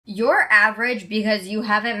You're average because you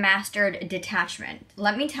haven't mastered detachment.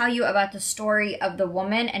 Let me tell you about the story of the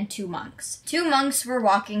woman and two monks. Two monks were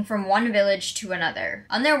walking from one village to another.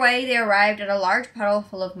 On their way, they arrived at a large puddle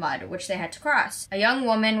full of mud, which they had to cross. A young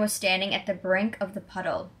woman was standing at the brink of the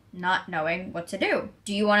puddle, not knowing what to do.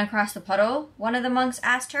 "Do you want to cross the puddle?" one of the monks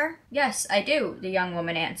asked her. "Yes, I do," the young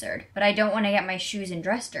woman answered, "but I don't want to get my shoes and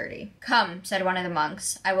dress dirty." "Come," said one of the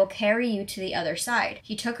monks, "I will carry you to the other side."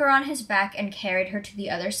 He took her on his back and carried her to the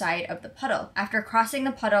other side of the puddle. After crossing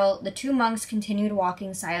the puddle, the two monks continued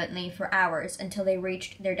walking silently for hours until they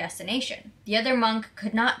reached their destination. The other monk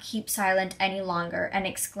could not keep silent any longer and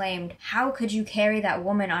exclaimed, "How could you carry that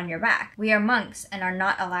woman on your back? We are monks and are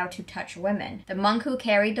not allowed to touch women." The monk who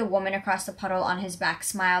carried the woman across the puddle on his back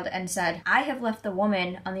smiled and said, "I have left the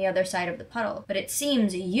woman on the other side of the puddle, but it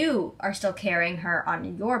seems you are still carrying her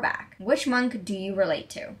on your back." Which monk do you relate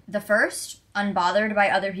to? The first, unbothered by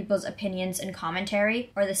other people's opinions and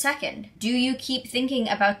commentary, or the second? Do you keep thinking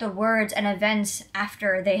about the words and events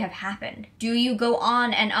after they have happened? Do you go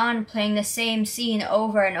on and on playing the same scene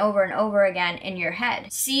over and over and over again in your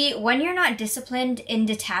head? See, when you're not disciplined in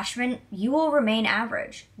detachment, you will remain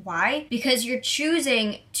average. Why? Because you're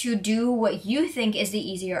choosing to do what you think is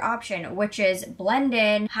the easier option, which is blend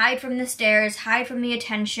in, hide from the stares, hide from the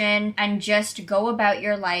attention, and just go about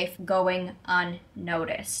your life going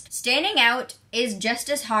unnoticed. Standing out is just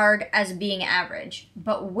as hard as being average,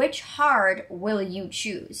 but which hard will you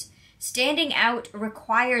choose? Standing out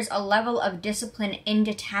requires a level of discipline in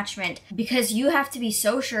detachment because you have to be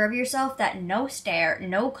so sure of yourself that no stare,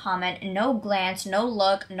 no comment, no glance, no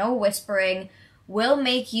look, no whispering will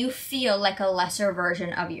make you feel like a lesser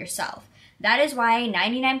version of yourself. That is why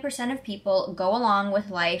 99% of people go along with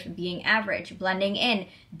life being average, blending in,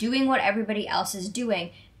 doing what everybody else is doing,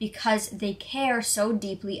 because they care so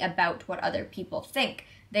deeply about what other people think.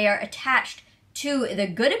 They are attached to the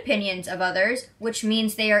good opinions of others, which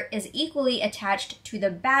means they are as equally attached to the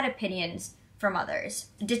bad opinions from others.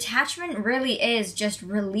 Detachment really is just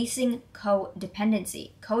releasing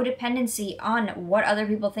codependency. Codependency on what other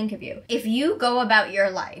people think of you. If you go about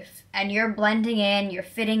your life and you're blending in, you're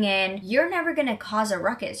fitting in, you're never gonna cause a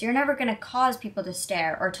ruckus. You're never gonna cause people to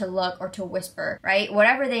stare or to look or to whisper, right?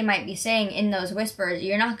 Whatever they might be saying in those whispers,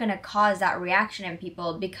 you're not gonna cause that reaction in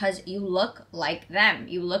people because you look like them.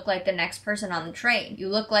 You look like the next person on the train. You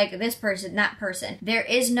look like this person, that person. There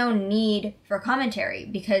is no need for commentary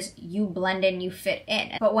because you blend in, you fit in.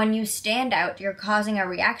 But when you stand out, you're causing a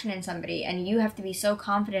reaction in somebody, and you have to be so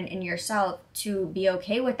confident in yourself to be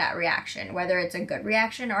okay with that reaction, whether it's a good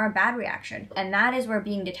reaction or a bad reaction. And that is where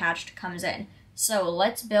being detached comes in. So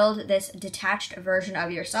let's build this detached version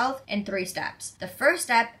of yourself in 3 steps. The first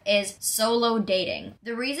step is solo dating.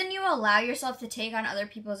 The reason you allow yourself to take on other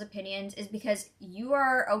people's opinions is because you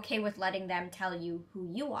are okay with letting them tell you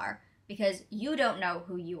who you are, because you don't know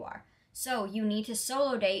who you are. So you need to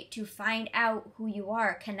solo date to find out who you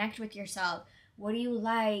are, connect with yourself. What do you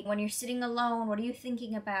like? When you're sitting alone, what are you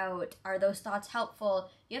thinking about? Are those thoughts helpful?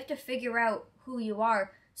 You have to figure out who you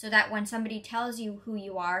are so that when somebody tells you who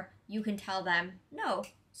you are, you can tell them, "No,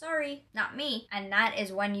 sorry, not me." And that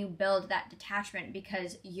is when you build that detachment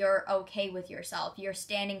because you're okay with yourself. You're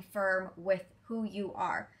standing firm with who you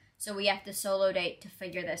are. So we have to solo date to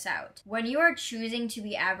figure this out. When you are choosing to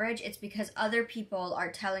be average, it's because other people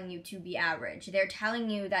are telling you to be average. They're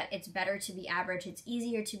telling you that it's better to be average, it's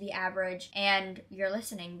easier to be average, and you're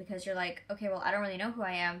listening because you're like, okay, well, I don't really know who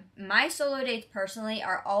I am. My solo dates personally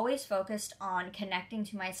are always focused on connecting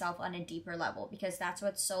to myself on a deeper level because that's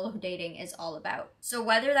what solo dating is all about. So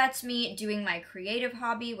whether that's me doing my creative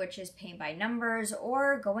hobby, which is paint by numbers,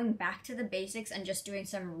 or going back to the basics and just doing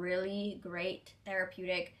some really great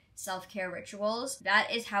therapeutic self-care rituals, that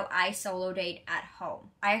is how I solo date at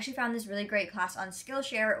home. I actually found this really great class on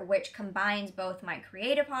Skillshare, which combines both my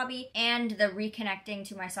creative hobby and the reconnecting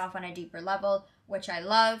to myself on a deeper level, which I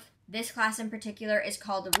love. This class in particular is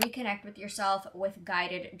called Reconnect with Yourself with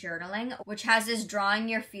Guided Journaling, which has this drawing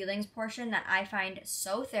your feelings portion that I find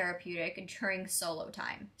so therapeutic during solo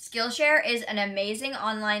time. Skillshare is an amazing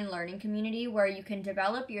online learning community where you can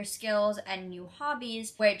develop your skills and new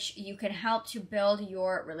hobbies, which you can help to build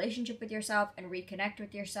your relationship with yourself and reconnect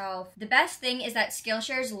with yourself. The best thing is that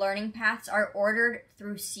Skillshare's learning paths are ordered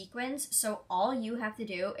through sequence, so all you have to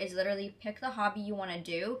do is literally pick the hobby you want to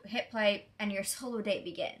do, hit play, and your solo date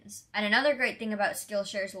begins. And another great thing about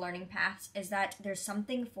Skillshare's learning paths is that there's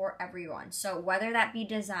something for everyone. So whether that be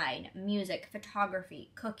design, music,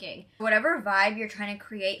 photography, cooking, whatever vibe you're trying to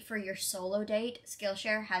create for your solo date,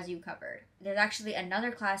 Skillshare has you covered. there's actually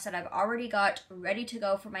another class that I've already got ready to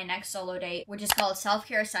go for my next solo date, which is called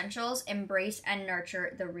Self-Care Essentials, Embrace and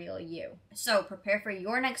Nurture the Real You. So prepare for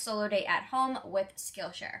your next solo date at home with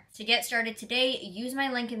Skillshare. To get started today, use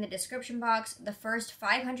my link in the description box. The first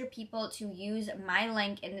 500 people to use my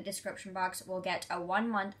link in the description box will get a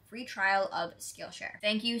 1-month free trial of Skillshare.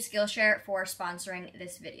 Thank you, Skillshare, for sponsoring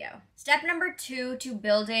this video. Step number 2 to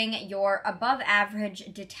building your above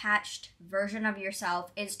average detached version of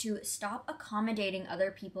yourself is to stop accommodating other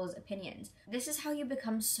people's opinions. This is how you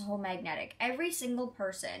become so magnetic. Every single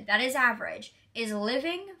person that is average is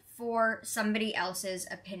living for somebody else's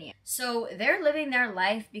opinion. So they're living their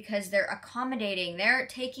life because they're accommodating, they're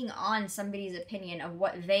taking on somebody's opinion of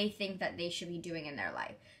what they think that they should be doing in their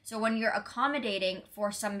life. So when you're accommodating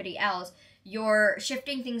for somebody else, you're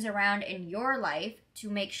shifting things around in your life to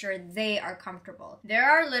make sure they are comfortable. There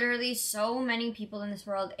are literally so many people in this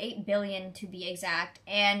world, 8 billion to be exact,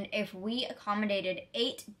 and if we accommodated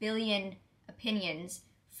 8 billion opinions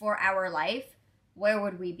for our life, where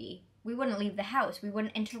would we be? We wouldn't leave the house. We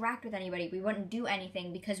wouldn't interact with anybody. We wouldn't do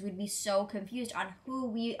anything because we'd be so confused on who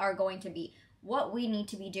we are going to be, what we need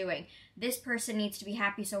to be doing. This person needs to be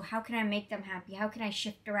happy, so how can I make them happy? How can I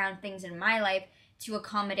shift around things in my life to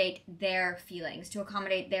accommodate their feelings, to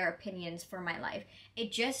accommodate their opinions for my life?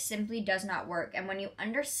 It just simply does not work. And when you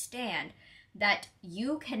understand that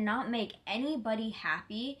you cannot make anybody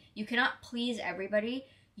happy, you cannot please everybody,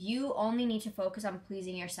 you only need to focus on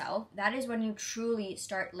pleasing yourself, that is when you truly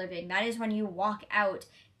start living. That is when you walk out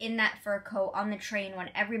in that fur coat on the train when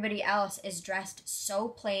everybody else is dressed so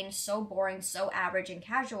plain, so boring, so average and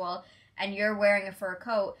casual, and you're wearing a fur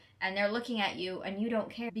coat and they're looking at you and you don't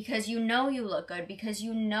care because you know you look good, because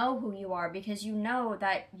you know who you are, because you know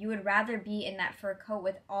that you would rather be in that fur coat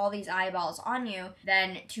with all these eyeballs on you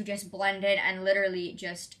than to just blend in and literally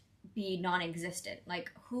just be non-existent.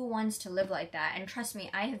 Like, who wants to live like that? And trust me,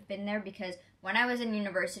 I have been there, because when I was in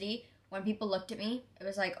university, when people looked at me, it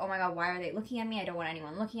was like, oh my god, why are they looking at me? I don't want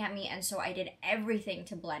anyone looking at me. And so I did everything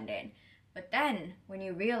to blend in. But then when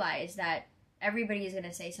you realize that everybody is going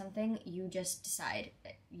to say something, you just decide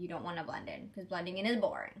that you don't want to blend in, because blending in is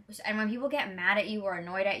boring. And when people get mad at you or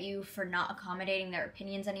annoyed at you for not accommodating their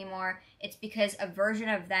opinions anymore, it's because a version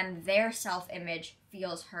of them, their self-image,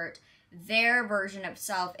 feels hurt. Their version of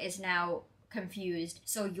self is now confused.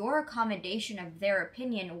 So your accommodation of their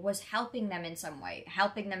opinion was helping them in some way,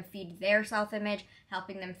 helping them feed their self-image,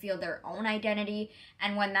 helping them feel their own identity.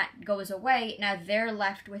 And when that goes away, now they're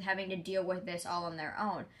left with having to deal with this all on their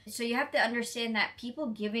own. So you have to understand that people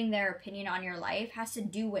giving their opinion on your life has to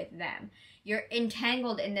do with them. You're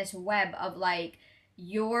entangled in this web of like,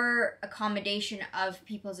 your accommodation of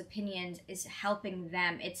people's opinions is helping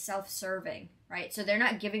them. It's self-serving, right? So they're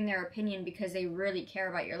not giving their opinion because they really care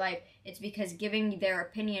about your life. It's because giving their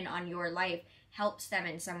opinion on your life helps them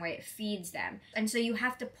in some way. It feeds them. And so you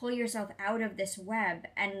have to pull yourself out of this web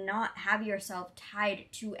and not have yourself tied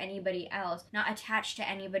to anybody else, not attached to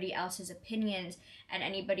anybody else's opinions and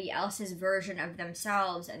anybody else's version of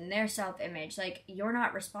themselves and their self-image. Like, you're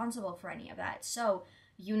not responsible for any of that. So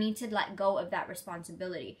you need to let go of that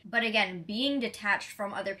responsibility. But again, being detached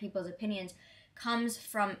from other people's opinions comes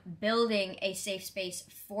from building a safe space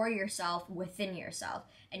for yourself within yourself.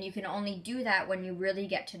 And you can only do that when you really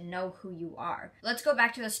get to know who you are. Let's go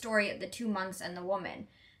back to the story of the 2 monks and the woman.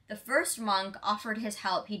 The first monk offered his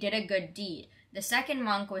help. He did a good deed. The second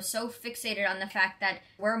monk was so fixated on the fact that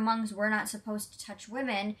we're monks, we're not supposed to touch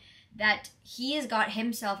women, that he has got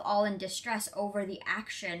himself all in distress over the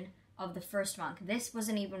action of the first monk. This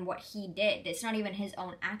wasn't even what he did. It's not even his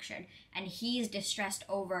own action. And he's distressed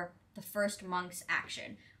over the first monk's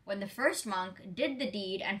action. When the first monk did the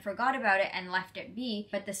deed and forgot about it and left it be,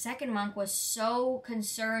 but the second monk was so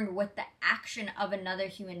concerned with the action of another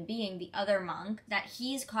human being, the other monk, that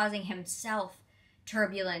he's causing himself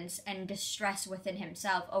turbulence and distress within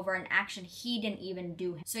himself over an action he didn't even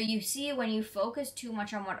do. So you see, when you focus too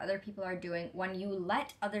much on what other people are doing, when you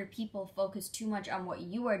let other people focus too much on what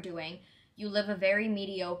you are doing, you live a very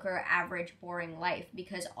mediocre, average, boring life,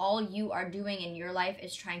 because all you are doing in your life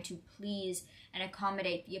is trying to please and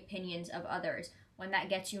accommodate the opinions of others. When that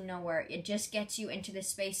gets you nowhere, it just gets you into the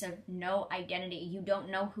space of no identity. You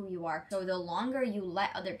don't know who you are. So the longer you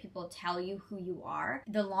let other people tell you who you are,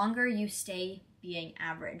 the longer you stay being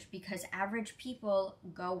average, because average people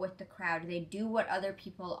go with the crowd. They do what other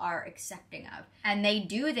people are accepting of. And they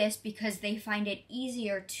do this because they find it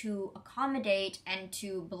easier to accommodate and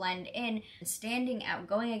to blend in. Standing out,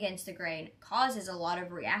 going against the grain, causes a lot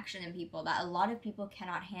of reaction in people that a lot of people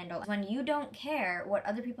cannot handle. When you don't care what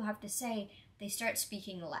other people have to say, they start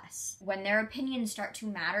speaking less. When their opinions start to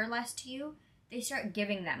matter less to you, they start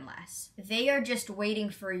giving them less. They are just waiting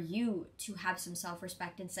for you to have some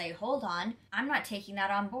self-respect and say, hold on, I'm not taking that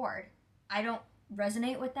on board. I don't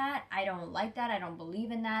resonate with that. I don't like that. I don't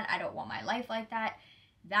believe in that. I don't want my life like that.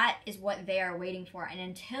 That is what they are waiting for. And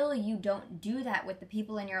until you don't do that with the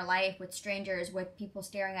people in your life, with strangers, with people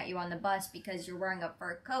staring at you on the bus because you're wearing a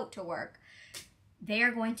fur coat to work, they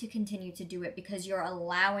are going to continue to do it because you're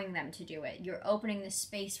allowing them to do it. You're opening the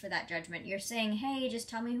space for that judgment. You're saying, hey, just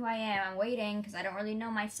tell me who I am. I'm waiting because I don't really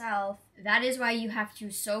know myself. That is why you have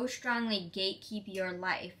to so strongly gatekeep your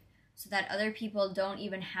life so that other people don't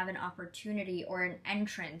even have an opportunity or an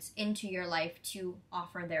entrance into your life to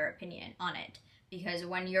offer their opinion on it. Because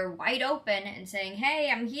when you're wide open and saying,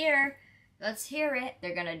 hey, I'm here, let's hear it,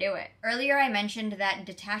 they're gonna do it. Earlier I mentioned that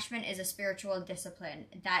detachment is a spiritual discipline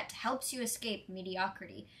that helps you escape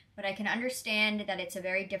mediocrity, but I can understand that it's a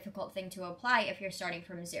very difficult thing to apply if you're starting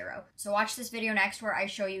from zero. So watch this video next where I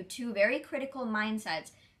show you 2 very critical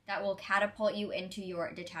mindsets that will catapult you into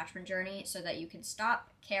your detachment journey so that you can stop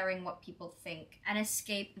caring what people think and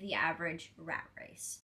escape the average rat race.